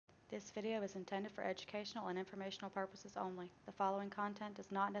This video is intended for educational and informational purposes only. The following content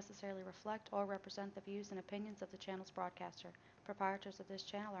does not necessarily reflect or represent the views and opinions of the channel's broadcaster. Proprietors of this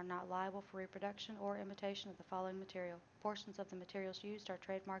channel are not liable for reproduction or imitation of the following material. Portions of the materials used are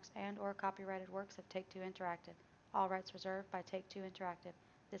trademarks and/or copyrighted works of Take-Two Interactive. All rights reserved by Take-Two Interactive.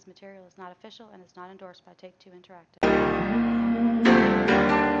 This material is not official and is not endorsed by Take-Two Interactive.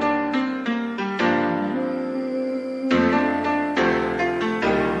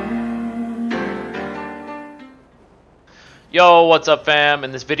 Yo, what's up fam?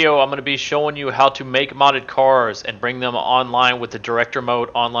 In this video I'm going to be showing you how to make modded cars and bring them online with the director mode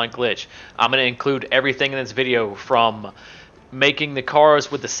online glitch. I'm going to include everything in this video from making the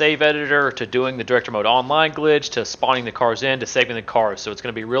cars with the save editor to doing the director mode online glitch to spawning the cars in to saving the cars. So it's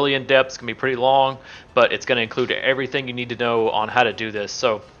going to be really in depth, it's going to be pretty long, but it's going to include everything you need to know on how to do this.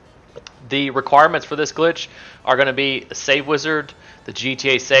 So the requirements for this glitch are going to be a save wizard, the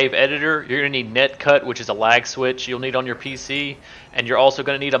GTA save editor. You're going to need netcut, which is a lag switch you'll need on your PC, and you're also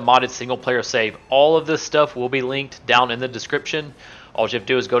going to need a modded single player save. All of this stuff will be linked down in the description. All you have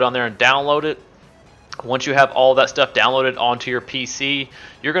to do is go down there and download it. Once you have all that stuff downloaded onto your PC,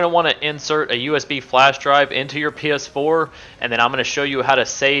 you're going to want to insert a USB flash drive into your PS4, and then I'm going to show you how to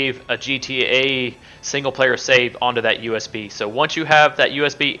save a GTA single player save onto that USB. So once you have that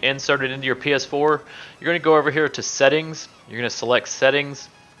USB inserted into your PS4, you're going to go over here to settings. You're going to select settings.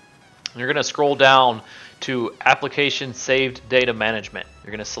 You're going to scroll down to application saved data management.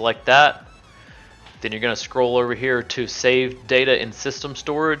 You're going to select that. Then you're going to scroll over here to save data in system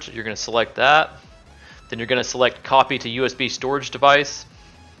storage. You're going to select that. Then you're going to select copy to USB storage device.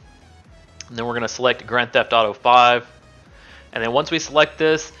 And then we're going to select Grand Theft Auto 5. And then once we select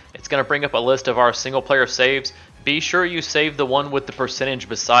this, it's going to bring up a list of our single player saves. Be sure you save the one with the percentage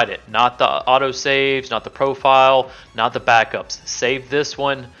beside it, not the auto saves, not the profile, not the backups. Save this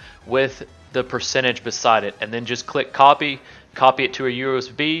one with the percentage beside it, and then just click copy it to a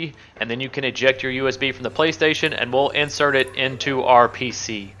USB, and then you can eject your USB from the PlayStation and we'll insert it into our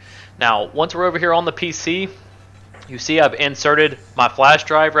PC. Now, once we're over here on the PC, you see I've inserted my flash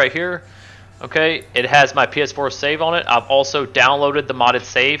drive right here. Okay, it has my PS4 save on it. I've also downloaded the modded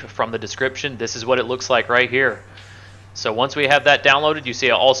save from the description. This is what it looks like right here. So once we have that downloaded, you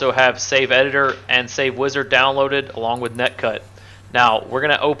see I also have save editor and save wizard downloaded along with netcut. Now, we're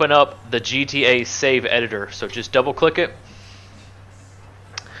going to open up the GTA save editor. So just double click it.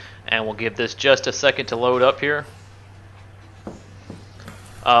 And we'll give this just a second to load up here.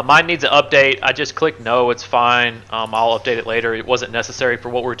 Mine needs an update. I just clicked no, it's fine. I'll update it later. It wasn't necessary for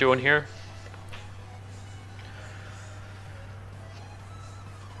what we're doing here.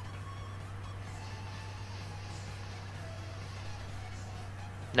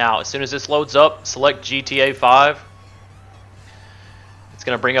 Now, as soon as this loads up, select GTA 5. It's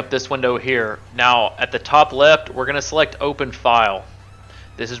going to bring up this window here. Now, at the top left, we're going to select Open File.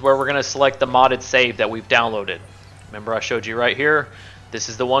 This is where we're going to select the modded save that we've downloaded. Remember I showed you right here? This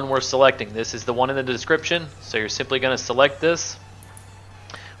is the one we're selecting. This is the one in the description. So you're simply going to select this.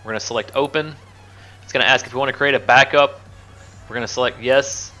 We're going to select Open. It's going to ask if you want to create a backup. We're going to select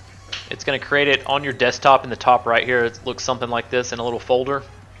Yes. It's going to create it on your desktop in the top right here. It looks something like this in a little folder.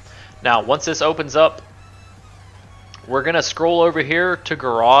 Now, once this opens up, we're going to scroll over here to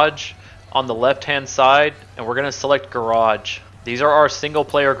Garage on the left-hand side, and we're going to select Garage. These are our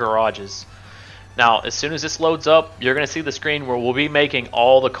single-player garages. Now, as soon as this loads up, you're going to see the screen where we'll be making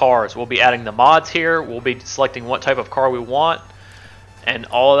all the cars. We'll be adding the mods here. We'll be selecting what type of car we want and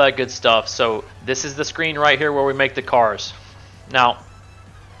all of that good stuff. So this is the screen right here where we make the cars. Now,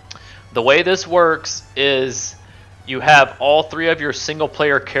 the way this works is you have all three of your single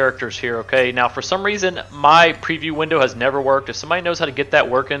player characters here, okay? Now, for some reason, my preview window has never worked. If somebody knows how to get that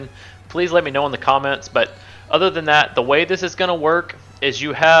working, please let me know in the comments. But other than that, the way this is going to work is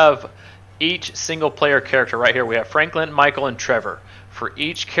you have each single player character right here. We have Franklin, Michael, and Trevor. For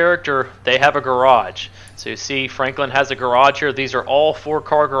each character, they have a garage. So you see Franklin has a garage here. These are all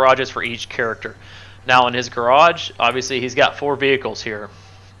 4-car garages for each character. Now, in his garage, obviously, he's got 4 vehicles here.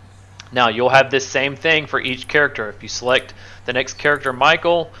 Now, you'll have this same thing for each character. If you select the next character,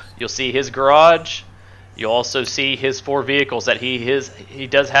 Michael, you'll see his garage. You'll also see his 4 vehicles that he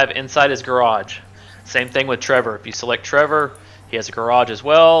does have inside his garage. Same thing with Trevor. If you select Trevor, he has a garage as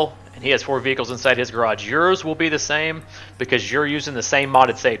well, and he has 4 vehicles inside his garage. Yours will be the same because you're using the same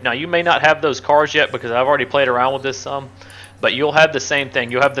modded save. Now, you may not have those cars yet because I've already played around with this some, but you'll have the same thing.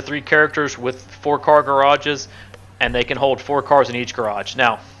 You'll have the 3 characters with 4-car garages, and they can hold 4 cars in each garage.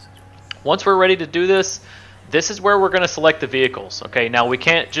 Now, once we're ready to do this, this is where we're going to select the vehicles. Okay, now we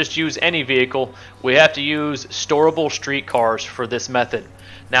can't just use any vehicle. We have to use storable street cars for this method.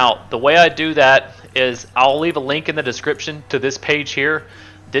 Now, the way I do that is I'll leave a link in the description to this page here.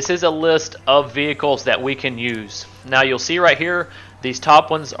 This is a list of vehicles that we can use. Now, you'll see right here, these top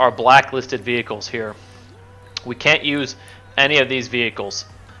ones are blacklisted vehicles here. We can't use any of these vehicles.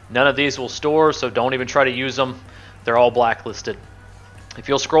 None of these will store, so don't even try to use them. They're all blacklisted. If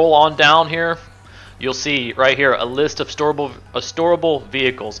you'll scroll on down here, you'll see right here a list of storable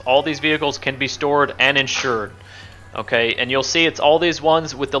vehicles. All these vehicles can be stored and insured. Okay, and you'll see it's all these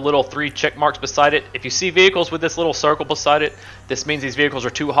ones with the little 3 check marks beside it. If you see vehicles with this little circle beside it, this means these vehicles are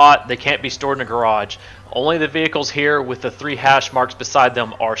too hot. They can't be stored in a garage. Only the vehicles here with the 3 hash marks beside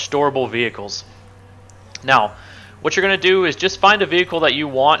them are storable vehicles. Now, what you're going to do is just find a vehicle that you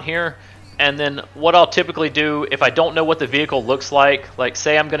want here, and then what I'll typically do if I don't know what the vehicle looks like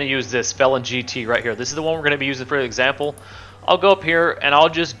say I'm going to use this Felon GT right here. This is the one we're going to be using for the example. I'll go up here and I'll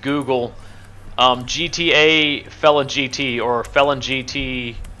just Google GTA Felon GT or Felon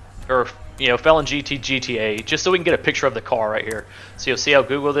GT or Felon GT GTA, just so we can get a picture of the car right here. So you'll see I'll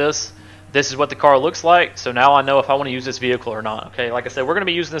Google this. This is what the car looks like. So now I know if I want to use this vehicle or not. Okay, like I said, we're going to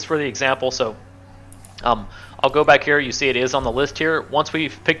be using this for the example. So I'll go back here. You see it is on the list here. Once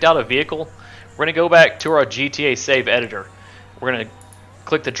we've picked out a vehicle, we're going to go back to our GTA save editor. We're going to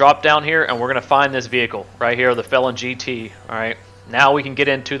click the drop down here and we're going to find this vehicle right here, the Felon GT. All right, now we can get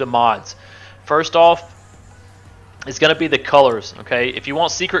into the mods. First off, it's going to be the colors. Okay, if you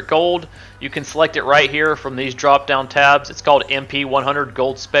want secret gold, you can select it right here from these drop down tabs. It's called MP100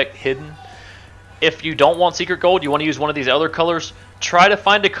 Gold Spec Hidden. If you don't want secret gold, you want to use one of these other colors, try to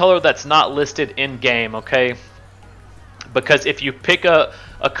find a color that's not listed in game, okay? Because if you pick a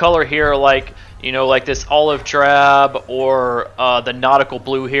color here like this olive drab or the nautical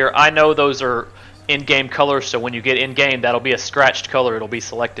blue here, I know those are in-game colors, so when you get in-game, that'll be a scratched color. It'll be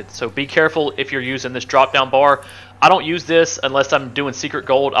selected. So be careful if you're using this drop-down bar. I don't use this unless I'm doing secret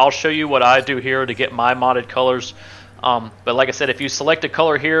gold. I'll show you what I do here to get my modded colors. But like I said, if you select a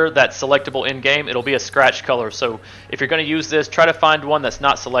color here that's selectable in-game, it'll be a scratch color. So if you're going to use this, try to find one that's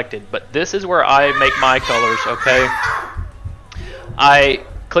not selected. But this is where I make my colors, okay? I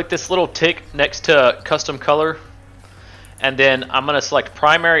click this little tick next to custom color, and then I'm going to select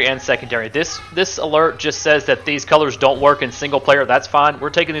primary and secondary. This alert just says that these colors don't work in single player. That's fine.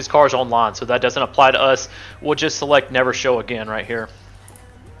 We're taking these cars online, so that doesn't apply to us. We'll just select never show again right here.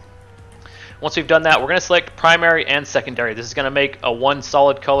 Once we've done that, we're going to select primary and secondary. This is going to make a one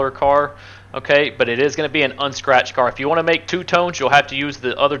solid color car, okay? But it is going to be an unscratched car. If you want to make 2 tones, you'll have to use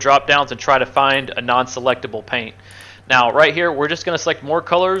the other drop downs and try to find a non-selectable paint. Now, right here, we're just going to select more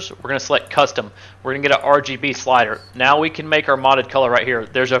colors. We're going to select custom. We're going to get an RGB slider. Now we can make our modded color right here.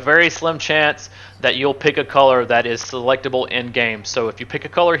 There's a very slim chance that you'll pick a color that is selectable in game. So if you pick a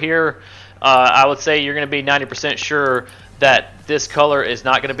color here, I would say you're going to be 90% sure that this color is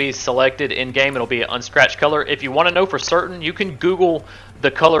not going to be selected in game. It'll be an unscratched color. If you want to know for certain, you can Google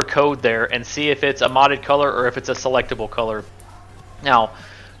the color code there and see if it's a modded color or if it's a selectable color. Now,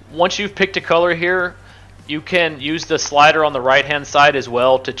 once you've picked a color here, you can use the slider on the right hand side as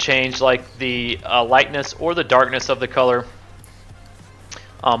well to change like the lightness or the darkness of the color.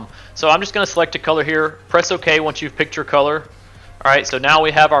 So I'm just going to select a color here, press OK once you've picked your color. Alright, so now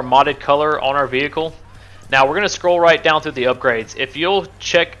we have our modded color on our vehicle. Now we're going to scroll right down through the upgrades. If you'll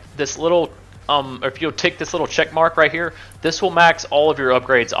check this little, if you'll tick this little check mark right here, this will max all of your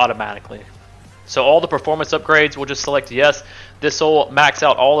upgrades automatically. So all the performance upgrades, we'll just select yes. This will max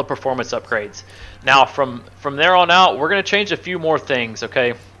out all the performance upgrades. Now from there on out, we're going to change a few more things,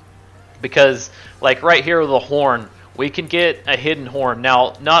 okay? Because like right here with the horn, we can get a hidden horn.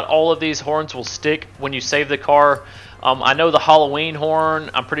 Now, not all of these horns will stick when you save the car. I know the Halloween horn,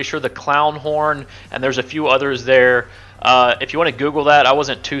 I'm pretty sure the clown horn, and there's a few others there. If you want to Google that, I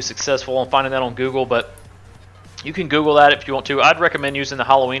wasn't too successful in finding that on Google, but you can Google that if you want to. I'd recommend using the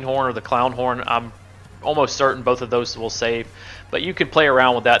Halloween horn or the clown horn. I'm almost certain both of those will save, but you can play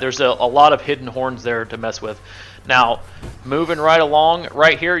around with that. There's a lot of hidden horns there to mess with. Now, moving right along,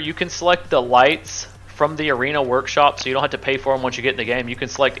 right here, you can select the lights from the Arena Workshop, so you don't have to pay for them once you get in the game. You can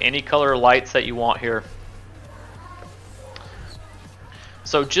select any color lights that you want here.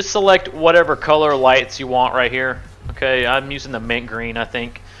 So just select whatever color lights you want right here. Okay, I'm using the mint green, I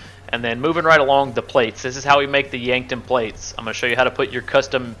think. And then moving right along, the plates. This is how we make the Yankton plates. I'm going to show you how to put your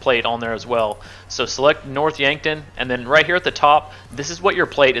custom plate on there as well. So select North Yankton, and then right here at the top, this is what your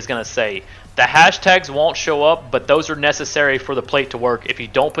plate is going to say. The hashtags won't show up, but those are necessary for the plate to work. If you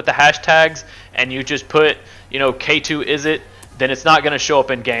don't put the hashtags and you just put, K2 is it, then it's not going to show up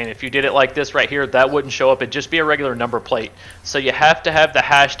in game. If you did it like this right here, that wouldn't show up. It'd just be a regular number plate. So you have to have the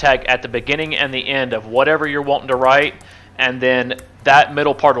hashtag at the beginning and the end of whatever you're wanting to write, and then that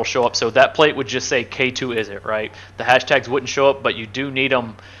middle part will show up. So that plate would just say K2 is it, right? The hashtags wouldn't show up, but you do need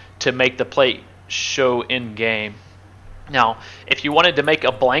them to make the plate show in game. Now, if you wanted to make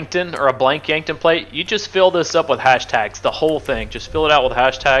a Blankton or a blank Yankton plate, you just fill this up with hashtags, the whole thing. Just fill it out with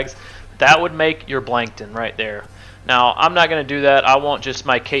hashtags. That would make your Blankton right there. Now, I'm not going to do that. I want just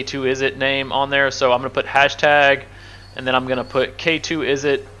my K2 is it name on there, so I'm going to put hashtag, and then I'm going to put K2 is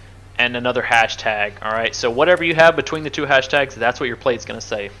it and another hashtag. All right, so whatever you have between the two hashtags, that's what your plate's going to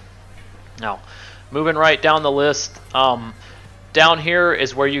say. Now, moving right down the list, down here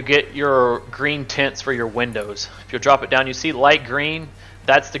is where you get your green tints for your windows. If you'll drop it down, you see light green,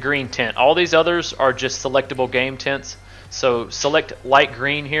 that's the green tint. All these others are just selectable game tints. So select light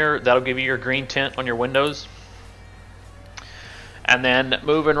green here, that'll give you your green tint on your windows. And then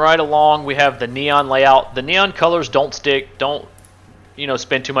moving right along, we have the neon layout. The neon colors don't stick, don't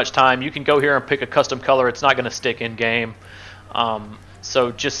spend too much time. You can go here and pick a custom color. It's not going to stick in game.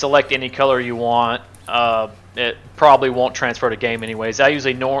 So just select any color you want. It probably won't transfer to game anyways. I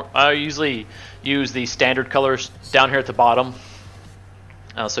usually use the standard colors down here at the bottom.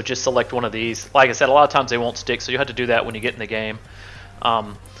 So just select one of these. Like I said, a lot of times they won't stick, so you have to do that when you get in the game.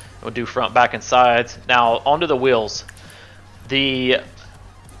 We'll do front, back, and sides. Now onto the wheels. The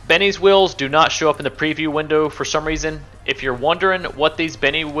Benny's wheels do not show up in the preview window for some reason. If you're wondering what these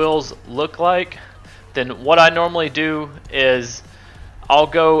Benny wheels look like, then what I normally do is I'll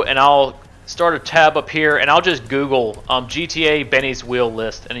go and I'll start a tab up here and I'll just Google GTA Benny's wheel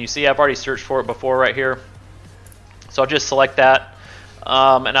list, and you see I've already searched for it before right here. So I'll just select that,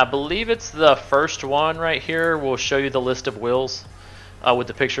 and I believe it's the first one right here. Will show you the list of wheels with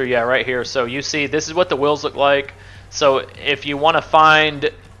the picture. Yeah, right here. So you see this is what the wheels look like. So if you want to find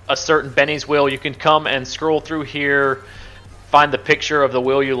a certain Benny's wheel, you can come and scroll through here, find the picture of the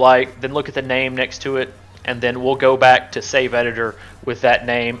wheel you like, then look at the name next to it, and then we'll go back to save editor with that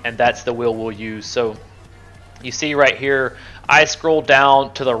name, and that's the wheel we'll use. So you see right here, I scroll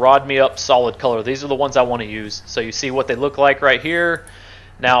down to the Rod Me Up solid color. These are the ones I want to use. So you see what they look like right here.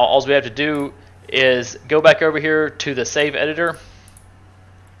 Now all we have to do is go back over here to the save editor,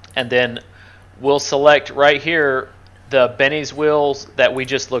 and then we'll select right here the Benny's wheels that we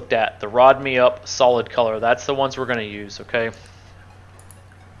just looked at, the Rod Me Up solid color. That's the ones we're going to use, okay?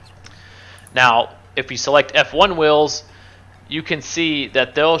 Now, if you select F1 wheels, you can see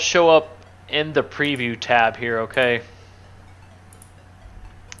that they'll show up in the preview tab here, okay?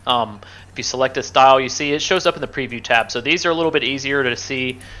 If you select a style, you see it shows up in the preview tab. So these are a little bit easier to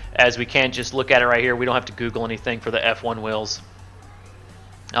see, as we can just look at it right here. We don't have to Google anything for the F1 wheels.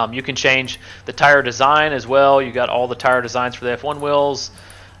 You can change the tire design as well. You got all the tire designs for the F1 wheels.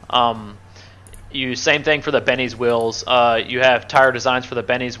 Same thing for the Benny's wheels. You have tire designs for the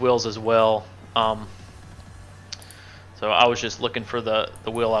Benny's wheels as well. So I was just looking for the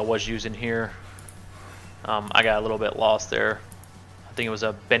wheel I was using here. I got a little bit lost there. I think it was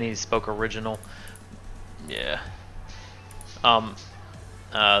a Benny's Spoke Original. Yeah.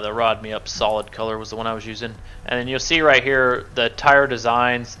 The Rod Me Up solid color was the one I was using. And then you'll see right here the tire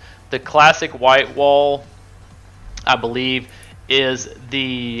designs. The classic white wall, I believe, is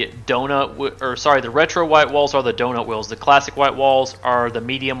the the retro white walls are the donut wheels. The classic white walls are the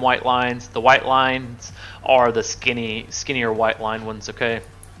medium white lines. The white lines are the skinnier white line ones, okay?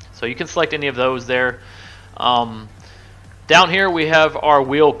 So you can select any of those there. Down here we have our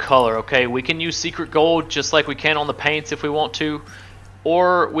wheel color, okay? We can use secret gold just like we can on the paints if we want to,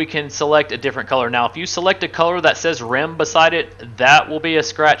 or we can select a different color. Now if you select a color that says rim beside it, that will be a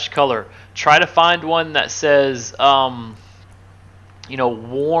scratch color. Try to find one that says worn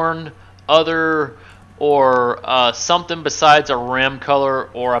other, or something besides a rim color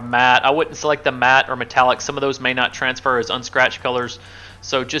or a matte. I wouldn't select the matte or metallic. Some of those may not transfer as unscratched colors,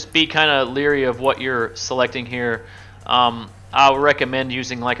 so just be kind of leery of what you're selecting here. I would recommend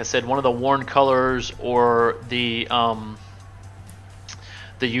using, like I said, one of the worn colors or the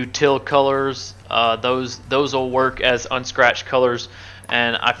util colors. Those will work as unscratched colors.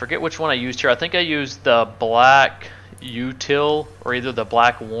 And I forget which one I used here. I think I used the black util or either the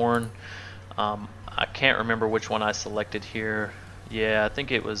black worn. I can't remember which one I selected here. Yeah, I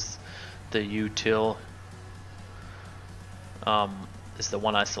think it was the util. Is the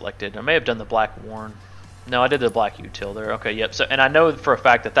one I selected. I may have done the black worn. No, I did the black util there. Okay, yep. So, and I know for a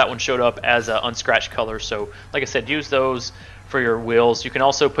fact that one showed up as an unscratched color. So, like I said, use those for your wheels. You can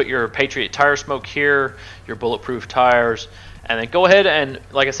also put your Patriot tire smoke here, your bulletproof tires, and then go ahead and,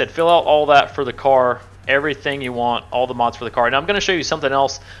 like I said, fill out all that for the car, everything you want, all the mods for the car. Now I'm going to show you something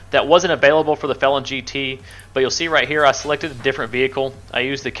else that wasn't available for the Felon GT, but you'll see right here I selected a different vehicle. I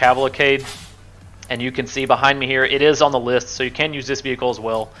used the Cavalcade, And you can see behind me here, it is on the list, so you can use this vehicle as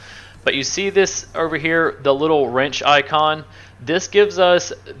well. But you see this over here, the little wrench icon. This gives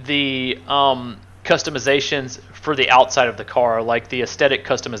us the customizations for the outside of the car, like the aesthetic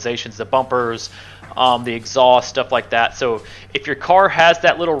customizations, the bumpers, the exhaust, stuff like that. So if your car has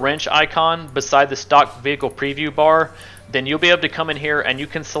that little wrench icon beside the stock vehicle preview bar, then you'll be able to come in here and you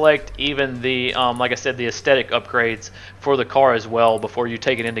can select even the, like I said, the aesthetic upgrades for the car as well before you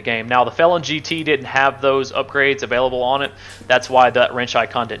take it into game. Now, the Felon GT didn't have those upgrades available on it. That's why that wrench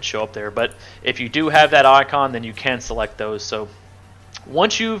icon didn't show up there. But if you do have that icon, then you can select those. So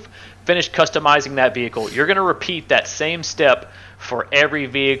once you've finished customizing that vehicle, you're going to repeat that same step for every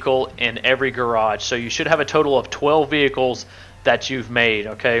vehicle in every garage. So you should have a total of 12 vehicles that you've made,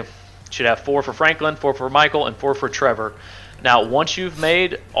 okay? Should have 4 for Franklin, 4 for Michael, and 4 for Trevor. Now, once you've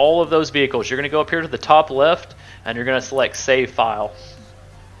made all of those vehicles, you're going to go up here to the top left, and you're going to select Save File.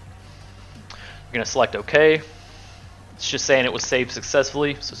 You're going to select OK. It's just saying it was saved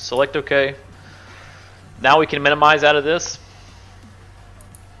successfully, so select OK. Now we can minimize out of this.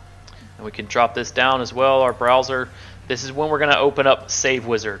 And we can drop this down as well, our browser. This is when we're going to open up Save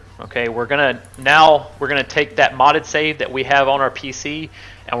Wizard. Okay, we're going to take that modded save that we have on our PC,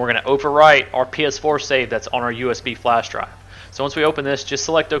 and we're going to overwrite our PS4 save that's on our USB flash drive. So once we open this, just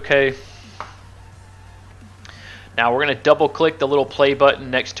select OK. Now we're going to double click the little play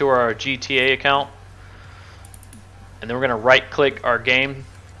button next to our GTA account, and then we're going to right click our game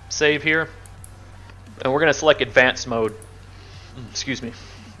save here, and we're going to select advanced mode. Excuse me.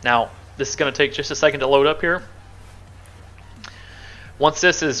 Now this is going to take just a second to load up here. Once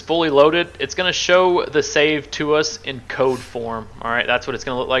this is fully loaded, it's going to show the save to us in code form. Alright, that's what it's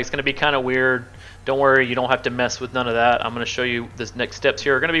going to look like. It's going to be kind of weird. Don't worry, you don't have to mess with none of that. I'm going to show you the next steps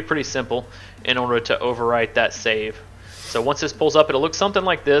here are going to be pretty simple in order to overwrite that save. So once this pulls up, it'll look something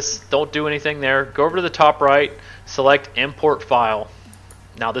like this. Don't do anything there. Go over to the top right, select Import File.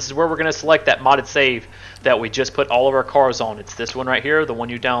 Now this is where we're going to select that modded save that we just put all of our cars on. It's this one right here, the one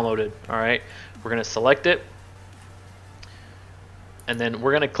you downloaded. Alright, we're going to select it. And then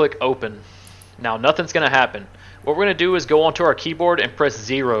we're going to click open. Now nothing's going to happen. What we're going to do is go onto our keyboard and press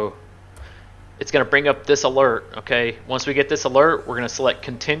 0. It's going to bring up this alert. Okay. Once we get this alert, we're going to select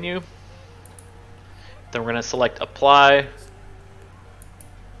continue. Then we're going to select apply.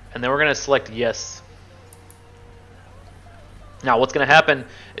 And then we're going to select yes. Now what's going to happen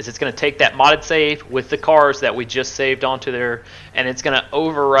is it's going to take that modded save with the cars that we just saved onto there, and it's going to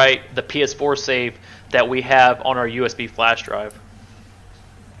overwrite the PS4 save that we have on our USB flash drive.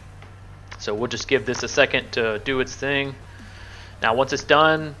 So we'll just give this a second to do its thing. Now once it's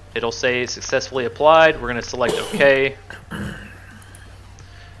done, it'll say successfully applied. We're going to select OK.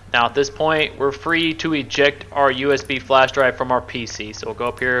 Now at this point, we're free to eject our USB flash drive from our PC. So we'll go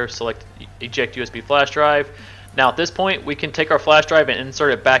up here, select eject USB flash drive. Now at this point, we can take our flash drive and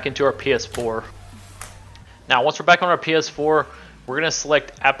insert it back into our PS4. Now once we're back on our PS4, we're going to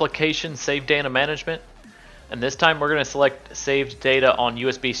select Application Save Data Management. And this time we're going to select Saved Data on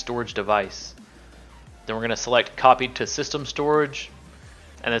USB Storage Device. Then we're going to select Copy to System Storage.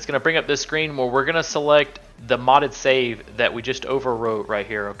 And it's going to bring up this screen where we're going to select the modded save that we just overwrote right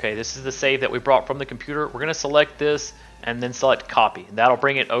here. Okay, this is the save that we brought from the computer. We're going to select this and then select Copy. That'll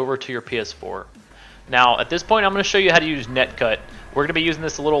bring it over to your PS4. Now at this point I'm going to show you how to use Netcut. We're going to be using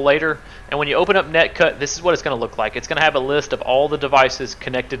this a little later, and when you open up Netcut, this is what it's going to look like. It's going to have a list of all the devices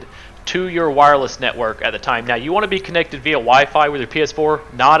connected to your wireless network at the time. Now you want to be connected via Wi-Fi with your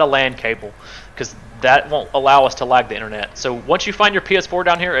PS4, not a LAN cable, because that won't allow us to lag the internet. So once you find your PS4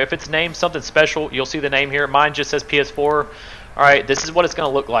 down here, if it's named something special, you'll see the name here. Mine just says PS4. Alright, this is what it's going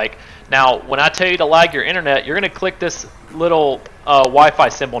to look like. Now, when I tell you to lag your internet, you're going to click this little Wi-Fi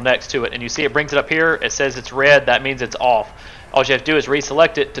symbol next to it, and you see it brings it up here. It says it's red. That means it's off. All you have to do is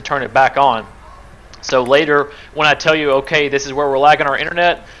reselect it to turn it back on. So later, when I tell you, okay, this is where we're lagging our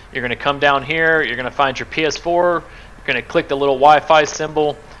internet, you're going to come down here. You're going to find your PS4. You're going to click the little Wi-Fi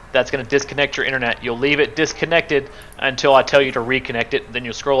symbol. That's going to disconnect your internet. You'll leave it disconnected until I tell you to reconnect it. Then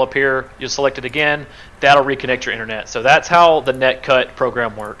you'll scroll up here, you'll select it again. That'll reconnect your internet. So that's how the Netcut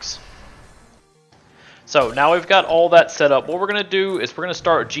program works. So now we've got all that set up. What we're going to do is we're going to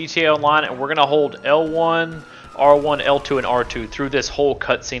start GTA Online, and we're going to hold L1, R1, L2, and R2 through this whole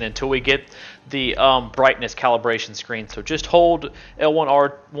cutscene until we get the brightness calibration screen. So just hold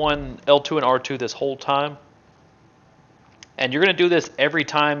L1, R1, L2, and R2 this whole time. And you're going to do this every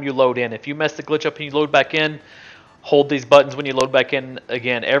time you load in. If you mess the glitch up and you load back in, hold these buttons when you load back in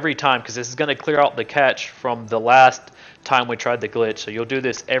again every time, because this is going to clear out the cache from the last time we tried the glitch. So you'll do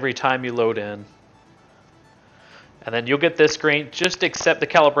this every time you load in. And then you'll get this screen. Just accept the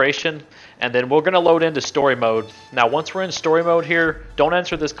calibration, and then we're going to load into story mode. Now, once we're in story mode here, don't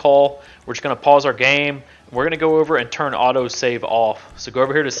answer this call. We're just going to pause our game. We're going to go over and turn auto save off. So go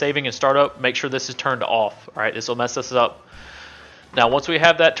over here to saving and startup. Make sure this is turned off. All right, this will mess us up. Now, once we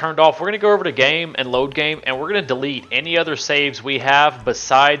have that turned off, we're going to go over to game and load game, and we're going to delete any other saves we have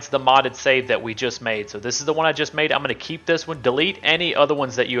besides the modded save that we just made. So this is the one I just made. I'm going to keep this one. Delete any other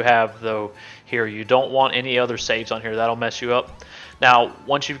ones that you have, though, here. You don't want any other saves on here. That'll mess you up. Now,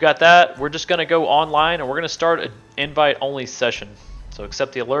 once you've got that, we're just going to go online, and we're going to start an invite-only session. So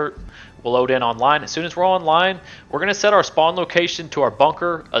accept the alert. We'll load in online. As soon as we're online, we're going to set our spawn location to our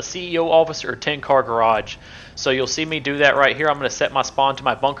bunker, a CEO office, or 10-car garage. So you'll see me do that right here. I'm going to set my spawn to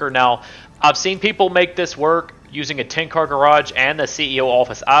my bunker. Now, I've seen people make this work using a 10-car garage and the CEO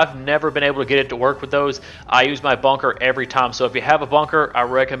office. I've never been able to get it to work with those. I use my bunker every time. So if you have a bunker, I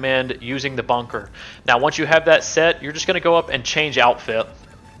recommend using the bunker. Now, once you have that set, you're just going to go up and change outfit.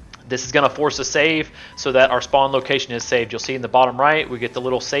 This is going to force a save so that our spawn location is saved. You'll see in the bottom right, we get the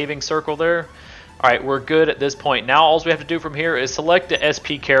little saving circle there. All right, we're good at this point. Now all we have to do from here is select the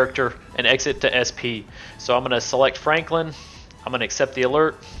SP character and exit to SP. So I'm going to select Franklin. I'm going to accept the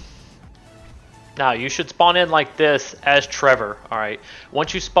alert. Now you should spawn in like this as Trevor. All right,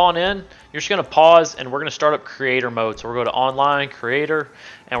 once you spawn in, you're just going to pause and we're going to start up creator mode. So we're going to online, creator,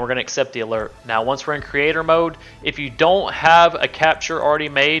 and we're going to accept the alert. Now once we're in creator mode, if you don't have a capture already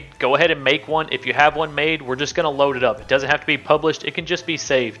made, go ahead and make one. If you have one made, we're just going to load it up. It doesn't have to be published. It can just be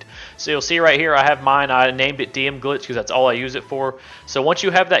saved. So you'll see right here, I have mine. I named it DM Glitch because that's all I use it for. So once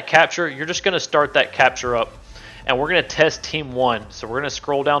you have that capture, you're just going to start that capture up. And we're going to test team 1. So we're going to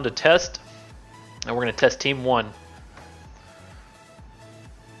scroll down to test. And we're going to test team 1.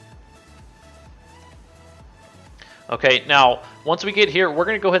 Okay, now once we get here, we're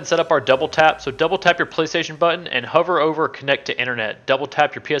going to go ahead and set up our double tap. So double tap your PlayStation button and hover over connect to internet. Double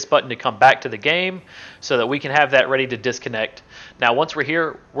tap your PS button to come back to the game so that we can have that ready to disconnect. Now once we're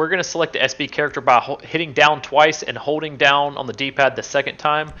here, we're going to select the SP character by hitting down twice and holding down on the D-pad the second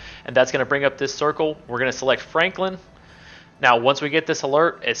time. And that's going to bring up this circle. We're going to select Franklin. Now, once we get this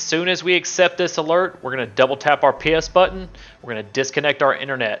alert, as soon as we accept this alert, we're going to double tap our PS button. We're going to disconnect our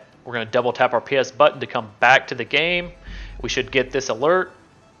internet. We're going to double tap our PS button to come back to the game. We should get this alert.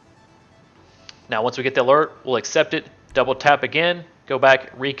 Now, once we get the alert, we'll accept it. Double tap again. Go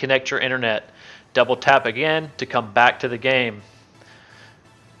back, reconnect your internet. Double tap again to come back to the game.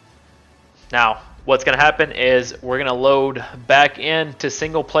 Now, what's going to happen is we're going to load back into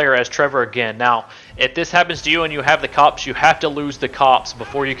single player as Trevor again. Now, if this happens to you and you have the cops, you have to lose the cops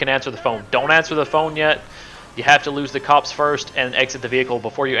before you can answer the phone. Don't answer the phone yet. You have to lose the cops first and exit the vehicle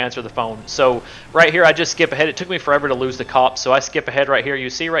before you answer the phone. So right here, I just skip ahead. It took me forever to lose the cops, so I skip ahead right here. You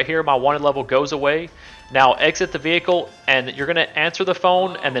see right here, my wanted level goes away. Now exit the vehicle, and you're going to answer the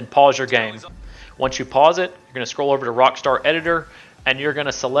phone and then pause your game. Once you pause it, you're going to scroll over to Rockstar Editor, and you're going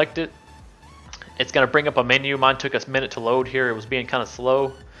to select it. It's going to bring up a menu. Mine took a minute to load here. It was being kind of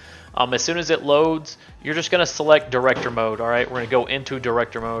slow. As soon as it loads, you're just going to select director mode. All right, we're going to go into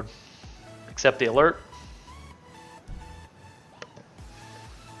director mode. Accept the alert.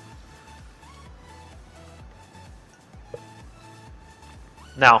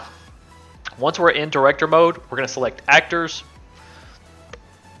 Now, once we're in director mode, we're going to select actors.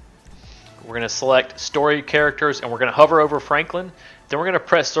 We're going to select story characters, and we're going to hover over Franklin. Then we're going to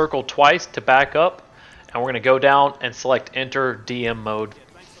press circle twice to back up, and we're going to go down and select enter DM mode.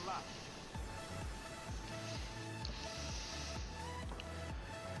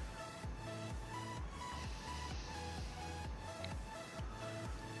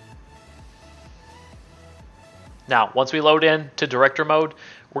 Now, once we load in to director mode,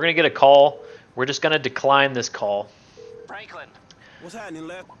 we're going to get a call. We're just going to decline this call. Franklin, what's happening,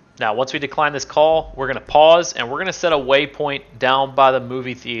 left? Now, once we decline this call, we're going to pause, and we're going to set a waypoint down by the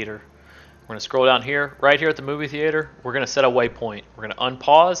movie theater. We're going to scroll down here. Right here at the movie theater, we're going to set a waypoint. We're going to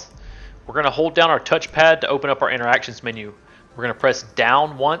unpause. We're going to hold down our touchpad to open up our interactions menu. We're going to press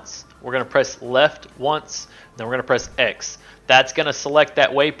down once. We're going to press left once. Then we're going to press X. That's going to select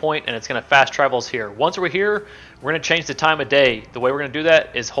that waypoint, and it's going to fast travel us here. Once we're here, we're going to change the time of day. The way we're going to do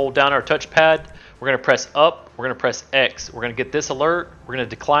that is hold down our touchpad. We're going to press up. We're going to press X. We're going to get this alert. We're going to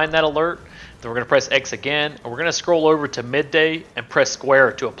decline that alert. Then we're going to press X again. And we're going to scroll over to midday and press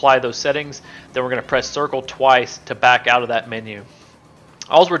square to apply those settings. Then we're going to press circle twice to back out of that menu.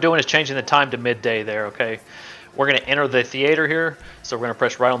 All we're doing is changing the time to midday there, okay? We're going to enter the theater here. So we're going to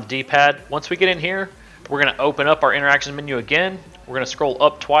press right on the D-pad. Once we get in here, we're going to open up our interactions menu again. We're going to scroll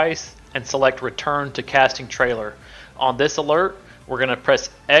up twice and select return to casting trailer. On this alert, we're going to press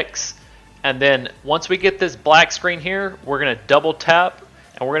X And then once we get this black screen here, we're going to double tap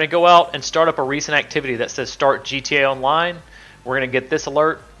and we're going to go out and start up a recent activity that says Start GTA Online. We're going to get this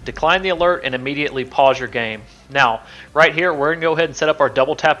alert, decline the alert, and immediately pause your game. Now, right here, we're going to go ahead and set up our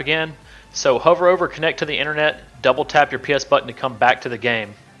double tap again. So hover over, connect to the internet, double tap your PS button to come back to the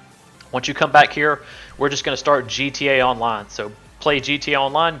game. Once you come back here, we're just going to start GTA Online. So play GTA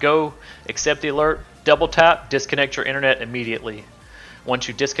Online, go, accept the alert, double tap, disconnect your internet immediately. Once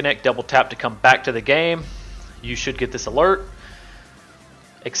you disconnect, double tap to come back to the game. You should get this alert.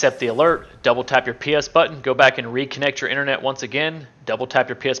 Accept the alert, double tap your PS button, go back and reconnect your internet once again, double tap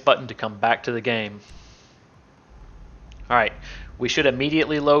your PS button to come back to the game. Alright, we should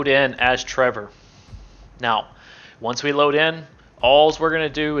immediately load in as Trevor. Now, once we load in, all we're going to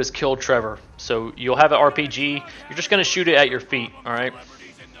do is kill Trevor. So you'll have an RPG, you're just going to shoot it at your feet, alright?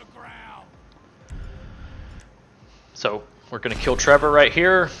 So we're going to kill Trevor right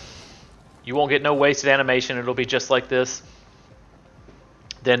here. You won't get no wasted animation, it'll be just like this.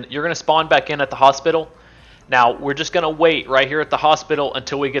 Then you're going to spawn back in at the hospital. Now, we're just going to wait right here at the hospital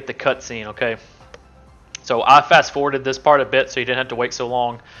until we get the cutscene, okay? So I fast forwarded this part a bit so you didn't have to wait so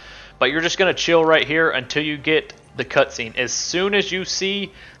long. But you're just going to chill right here until you get the cutscene. As soon as you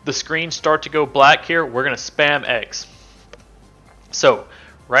see the screen start to go black here, we're going to spam X. So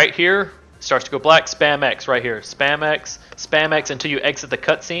right here, starts to go black, spam X right here. Spam X until you exit the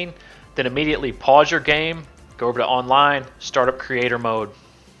cutscene. Then immediately pause your game, go over to online, start up creator mode.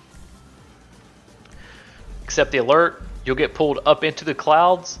 Accept the alert, you'll get pulled up into the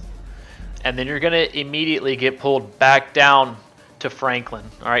clouds, and then you're going to immediately get pulled back down to Franklin.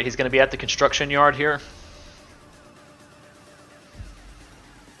 Alright, he's going to be at the construction yard here.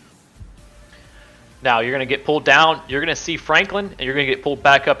 Now you're going to get pulled down, you're going to see Franklin, and you're going to get pulled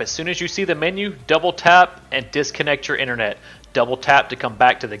back up. As soon as you see the menu, double tap and disconnect your internet. Double tap to come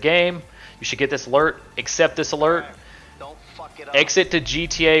back to the game. You should get this alert, accept this alert, exit to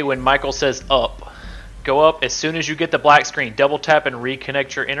GTA when Michael says up. Go up as soon as you get the black screen, double tap and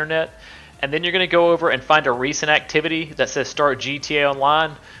reconnect your internet, and then you're going to go over and find a recent activity that says Start GTA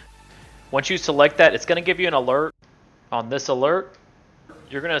Online. Once you select that, it's going to give you an alert. On this alert,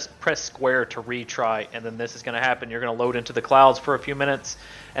 you're going to press square to retry, and then this is going to happen. You're going to load into the clouds for a few minutes,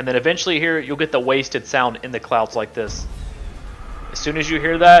 and then eventually here you'll get the wasted sound in the clouds like this. As soon as you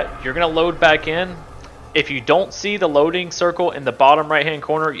hear that, you're going to load back in. If you don't see the loading circle in the bottom right hand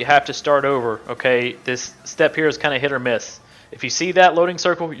corner, you have to start over, okay? This step here is kind of hit or miss. If you see that loading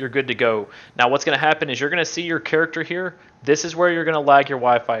circle, you're good to go. Now what's going to happen is you're going to see your character here. This is where you're going to lag your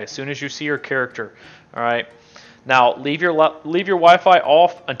Wi-Fi as soon as you see your character, all right? Now leave your Wi-Fi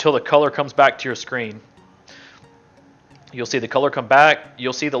off until the color comes back to your screen. You'll see the color come back.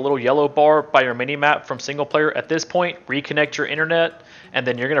 You'll see the little yellow bar by your mini-map from single player. At this point, reconnect your internet, and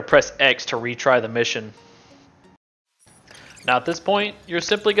then you're going to press X to retry the mission. Now at this point, you're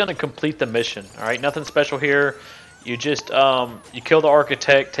simply going to complete the mission. All right, nothing special here. You just you kill the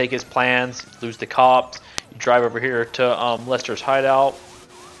architect, take his plans, lose the cops. You drive over here to Lester's hideout,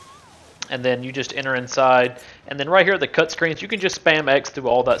 and then you just enter inside. And then right here at the cut screens, you can just spam X through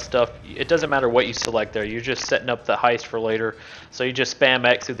all that stuff. It doesn't matter what you select there. You're just setting up the heist for later. So you just spam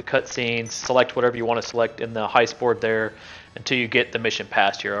X through the cut scenes, select whatever you want to select in the heist board there until you get the mission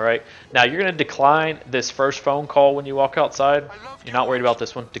passed here, all right? Now you're going to decline this first phone call when you walk outside. You're not worried about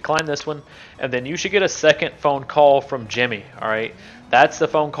this one. Decline this one, and then you should get a second phone call from Jimmy, all right? That's the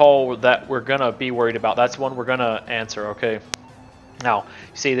phone call that we're going to be worried about. That's the one we're going to answer, okay? Now,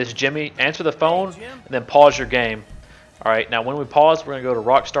 you see this Jimmy, answer the phone, and then pause your game. All right, now when we pause, we're going to go to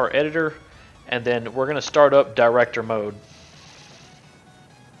Rockstar Editor, and then we're going to start up Director Mode.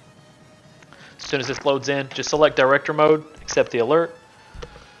 As soon as this loads in, just select Director Mode, accept the alert.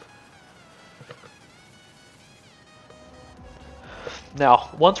 Now,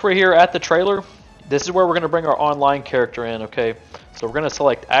 once we're here at the trailer, this is where we're going to bring our online character in, okay? So we're going to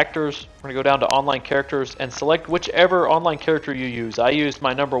select actors, we're going to go down to online characters and select whichever online character you use. I used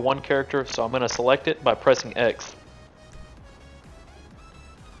my #1 character, so I'm going to select it by pressing X.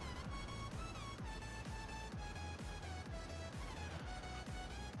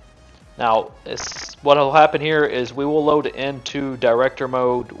 Now, what will happen here is we will load into director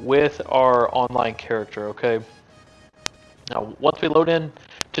mode with our online character, okay? Now, once we load in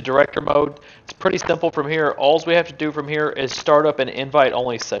to director mode. It's pretty simple from here. All we have to do from here is start up an invite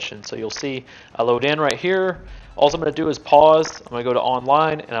only session. So you'll see I load in right here. All I'm going to do is pause. I'm going to go to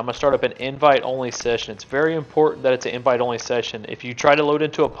online and I'm going to start up an invite only session. It's very important that it's an invite only session. If you try to load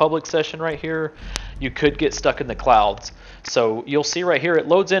into a public session right here, you could get stuck in the clouds. So you'll see right here it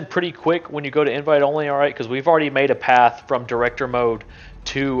loads in pretty quick when you go to invite only, all right, because we've already made a path from director mode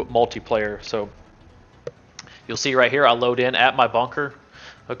to multiplayer. So you'll see right here I load in at my bunker.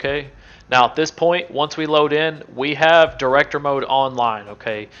 Okay, now at this point, once we load in, we have director mode online.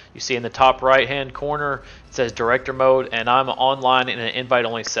 Okay, you see in the top right hand corner it says director mode, and I'm online in an invite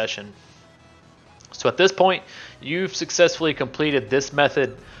only session. So at this point, you've successfully completed this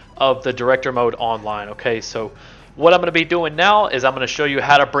method of the director mode online. Okay, so what I'm going to be doing now is I'm going to show you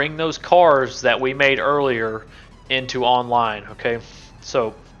how to bring those cars that we made earlier into online. Okay,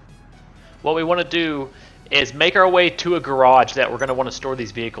 so what we want to do is make our way to a garage that we're going to want to store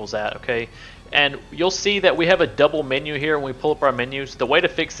these vehicles at. Okay, and you'll see that we have a double menu here when we pull up our menus. The way to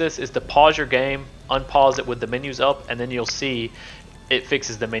fix this is to pause your game, unpause it with the menus up, and then you'll see it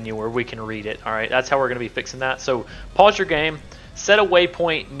fixes the menu where we can read it. All right, that's how we're going to be fixing that. So pause your game, set a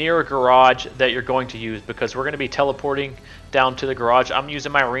waypoint near a garage that you're going to use, because we're going to be teleporting down to the garage. I'm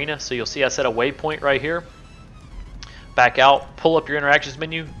using my arena, so you'll see I set a waypoint right here. Back out, pull up your interactions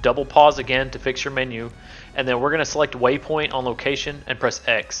menu, double pause again to fix your menu, and then we're going to select waypoint on location and press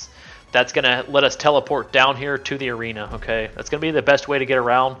X. That's going to let us teleport down here to the arena. Okay, that's going to be the best way to get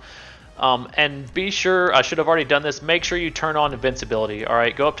around. And be sure, I should have already done this, make sure you turn on invincibility. All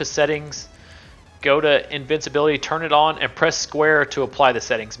right, go up to settings, go to invincibility, turn it on, and press square to apply the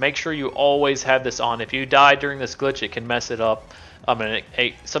settings. Make sure you always have this on. If you die during this glitch, it can mess it up.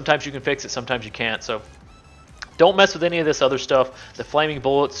 Sometimes you can fix it, sometimes you can't. So don't mess with any of this other stuff. The flaming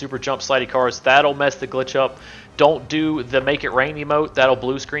bullets, super jump, slidey cars, that'll mess the glitch up. Don't do the make it rain emote, that'll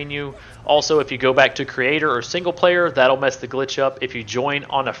blue screen you. Also, if you go back to creator or single player, that'll mess the glitch up. If you join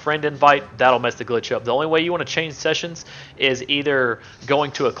on a friend invite, that'll mess the glitch up. The only way you want to change sessions is either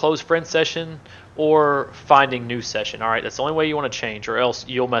going to a closed friend session or finding new session. All right, that's the only way you want to change, or else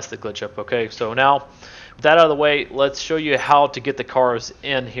you'll mess the glitch up. Okay, so now with that out of the way, let's show you how to get the cars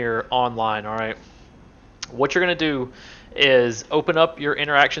in here online. All right, what you're going to do is open up your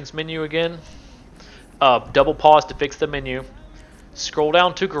interactions menu again, double pause to fix the menu, scroll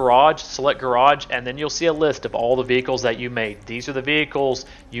down to garage, select garage, and then you'll see a list of all the vehicles that you made. These are the vehicles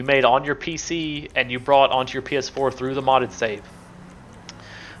you made on your PC and you brought onto your PS4 through the modded save.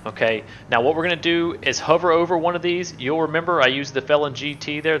 Okay, now what we're going to do is hover over one of these. You'll remember I used the Felon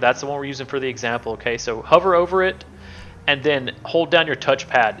GT there. That's the one we're using for the example. Okay, so hover over it and then hold down your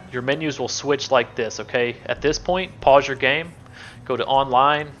touchpad. Your menus will switch like this. Okay, at this point, pause your game, go to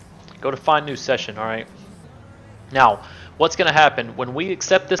online, go to find new session. All right, now what's going to happen when we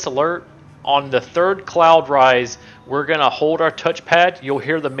accept this alert on the third cloud rise? We're going to hold our touchpad. You'll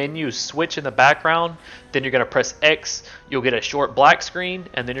hear the menus switch in the background. Then you're going to press X. You'll get a short black screen,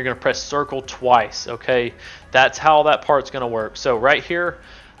 and then you're going to press circle twice. Okay, that's how that part's going to work. So right here,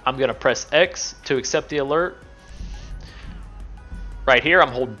 I'm going to press X to accept the alert. Right here, I'm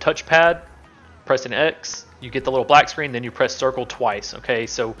holding touchpad, pressing X. You get the little black screen, then you press circle twice. Okay,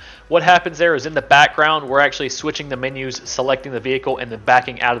 so what happens there is in the background, we're actually switching the menus, selecting the vehicle, and then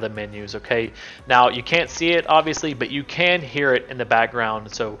backing out of the menus. Okay, now you can't see it obviously, but you can hear it in the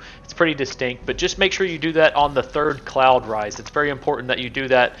background, so it's pretty distinct. But just make sure you do that on the third cloud rise. It's very important that you do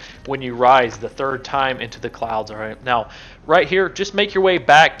that when you rise the third time into the clouds. All right, now right here, just make your way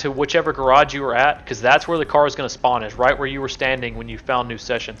back to whichever garage you were at, because that's where the car is going to spawn, is right where you were standing when you found new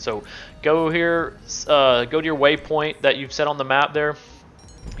session. So go here, go to your waypoint that you've set on the map there.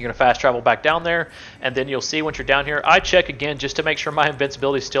 You're going to fast travel back down there, and then you'll see once you're down here, I check again just to make sure my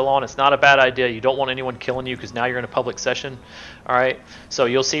invincibility is still on. It's not a bad idea. You don't want anyone killing you because now you're in a public session. All right, so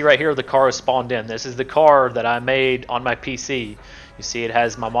you'll see right here the car is spawned in. This is the car that I made on my PC. You see it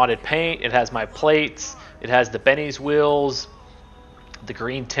has my modded paint, it has my plates, it has the Benny's wheels, the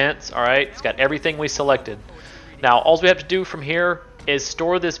green tents. All right, it's got everything we selected. Now all we have to do from here is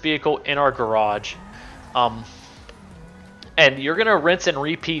store this vehicle in our garage. And you're going to rinse and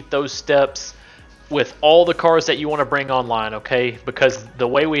repeat those steps with all the cars that you want to bring online, okay? Because the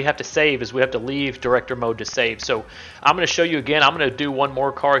way we have to save is we have to leave director mode to save. So I'm going to show you again. I'm going to do one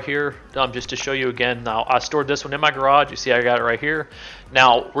more car here just to show you again. Now, I stored this one in my garage. You see I got it right here.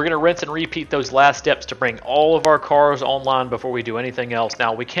 Now, we're going to rinse and repeat those last steps to bring all of our cars online before we do anything else.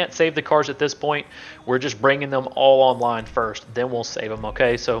 Now, we can't save the cars at this point. We're just bringing them all online first. Then we'll save them,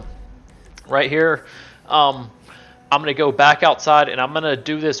 okay? So right here, I'm going to go back outside, and I'm going to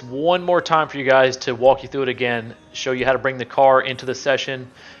do this one more time for you guys to walk you through it again, show you how to bring the car into the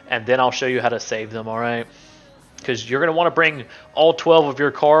session, and then I'll show you how to save them, all right? Because you're going to want to bring all 12 of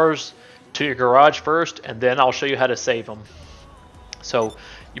your cars to your garage first, and then I'll show you how to save them. So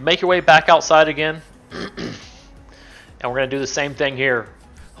you make your way back outside again, and we're going to do the same thing here.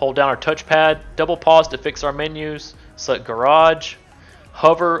 Hold down our touchpad, double pause to fix our menus, select garage,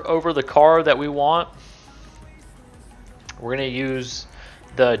 hover over the car that we want. We're going to use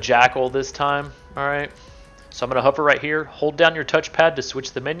the Jackal this time, all right? So I'm going to hover right here, hold down your touchpad to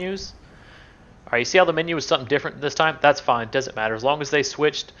switch the menus. All right, you see how the menu is something different this time? That's fine, doesn't matter. As long as they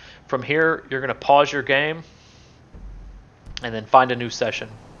switched from here, you're going to pause your game and then find a new session.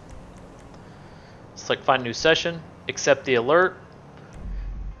 Select find new session, accept the alert.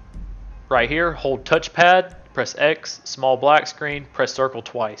 Right here, hold touchpad, press X, small black screen, press circle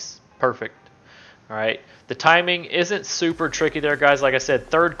twice. Perfect. All right. The timing isn't super tricky there, guys. Like I said,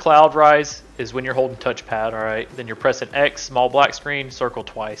 third cloud rise is when you're holding touchpad. All right. Then you're pressing X, small black screen, circle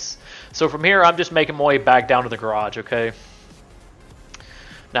twice. So from here, I'm just making my way back down to the garage. Okay.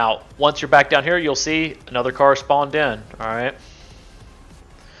 Now, once you're back down here, you'll see another car spawned in. All right.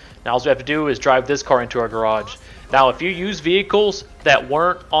 Now, all we have to do is drive this car into our garage. Now, if you use vehicles that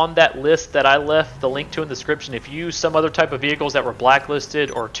weren't on that list that I left the link to in the description, if you use some other type of vehicles that were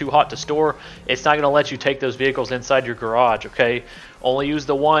blacklisted or too hot to store, it's not going to let you take those vehicles inside your garage, okay? Only use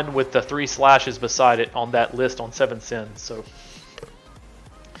the one with the 3 slashes beside it on that list on 7 Sins.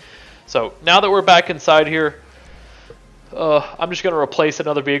 So now that we're back inside here, I'm just going to replace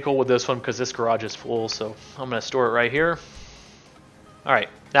another vehicle with this one because this garage is full, so I'm going to store it right here. All right,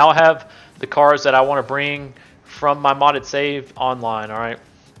 now I have the cars that I want to bring from my modded save online. All right,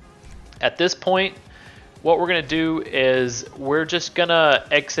 at this point what we're gonna do is we're just gonna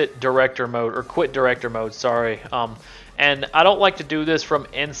exit director mode, or quit director mode, sorry. And I don't like to do this from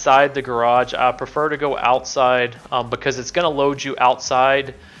inside the garage. I prefer to go outside because it's gonna load you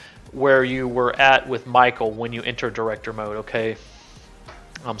outside where you were at with Michael when you enter director mode, okay?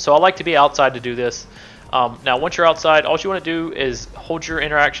 So I like to be outside to do this. Now once you're outside, all you want to do is hold your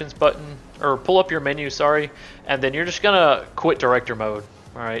interactions button, or pull up your menu, sorry, and then you're just gonna quit director mode.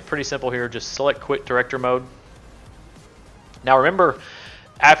 All right, pretty simple here. Just select quit director mode. Now remember,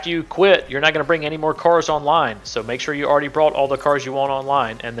 after you quit, you're not going to bring any more cars online, so make sure you already brought all the cars you want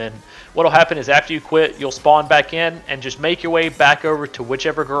online. And then what will happen is after you quit, you'll spawn back in and just make your way back over to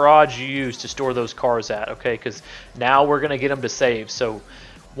whichever garage you use to store those cars at, okay? Because now we're going to get them to save. So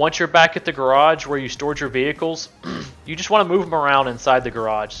once you're back at the garage where you stored your vehicles, you just want to move them around inside the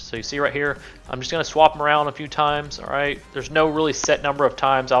garage. So you see right here, I'm just going to swap them around a few times, all right? There's no really set number of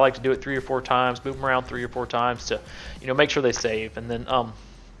times. I like to do it 3 or 4 times, move them around 3 or 4 times to, you know, make sure they save. And then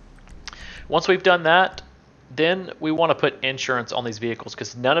once we've done that, then we want to put insurance on these vehicles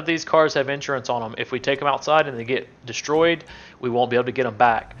because none of these cars have insurance on them. If we take them outside and they get destroyed, we won't be able to get them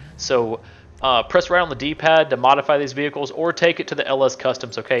back. So press right on the D-pad to modify these vehicles or take it to the LS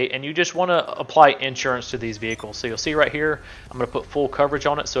Customs, okay? And you just want to apply insurance to these vehicles. So you'll see right here, I'm going to put full coverage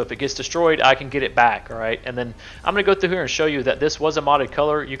on it. So if it gets destroyed, I can get it back, all right? And then I'm going to go through here and show you that this was a modded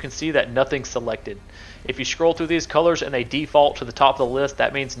color. You can see that nothing's selected. If you scroll through these colors and they default to the top of the list,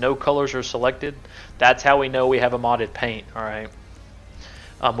 that means no colors are selected. That's how we know we have a modded paint, all right?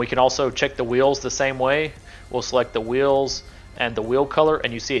 We can also check the wheels the same way. We'll select the wheels and the wheel color,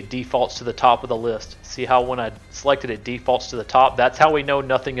 and you see it defaults to the top of the list. See how when I selected it defaults to the top? That's how we know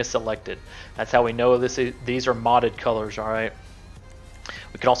nothing is selected. That's how we know these are modded colors, all right?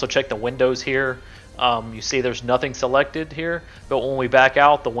 We can also check the windows here. You see there's nothing selected here, but when we back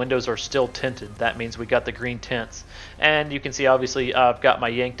out, the windows are still tinted. That means we got the green tints. And you can see obviously I've got my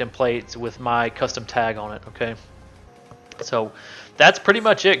yanked in plates with my custom tag on it, okay? So that's pretty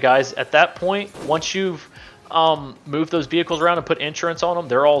much it, guys. At that point, once you've move those vehicles around and put insurance on them,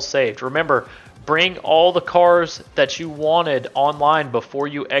 they're all saved. Remember, bring all the cars that you wanted online before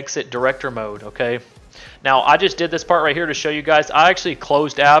you exit director mode, okay? Now, I just did this part right here to show you guys. I actually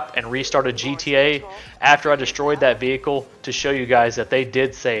closed app and restarted GTA after I destroyed that vehicle to show you guys that they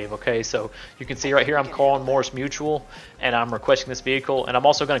did save, okay? So you can see right here I'm calling Morris Mutual and I'm requesting this vehicle, and I'm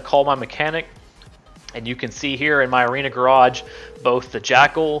also going to call my mechanic. And you can see here in my arena garage, both the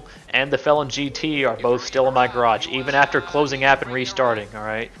Jackal and the Felon GT are both still in my garage, even after closing app and restarting. All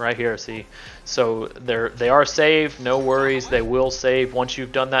right, right here, see. So they are saved, no worries, they will save once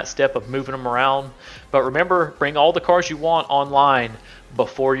you've done that step of moving them around. But remember, bring all the cars you want online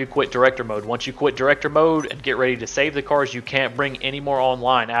before you quit director mode. Once you quit director mode and get ready to save the cars, you can't bring any more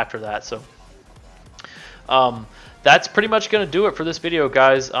online after that. So that's pretty much going to do it for this video,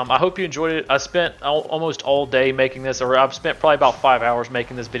 guys. I hope you enjoyed it. I spent almost all day making this, or I've spent probably about 5 hours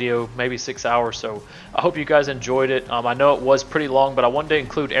making this video, maybe 6 hours. So I hope you guys enjoyed it. I know it was pretty long, but I wanted to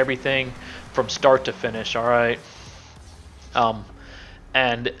include everything from start to finish. All right.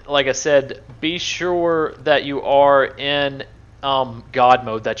 And like I said, be sure that you are in God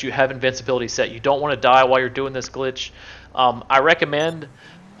mode, that you have invincibility set. You don't want to die while you're doing this glitch. I recommend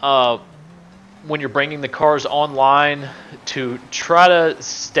when you're bringing the cars online to try to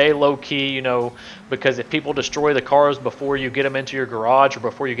stay low key, you know, because if people destroy the cars before you get them into your garage or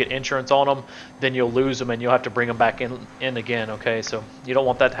before you get insurance on them, then you'll lose them and you'll have to bring them back in again. Okay, so you don't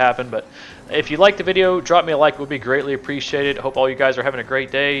want that to happen. But if you liked the video, drop me a like. It would be greatly appreciated. Hope all you guys are having a great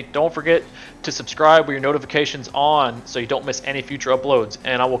day. Don't forget to subscribe with your notifications on so you don't miss any future uploads,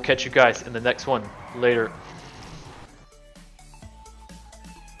 and I will catch you guys in the next one. Later.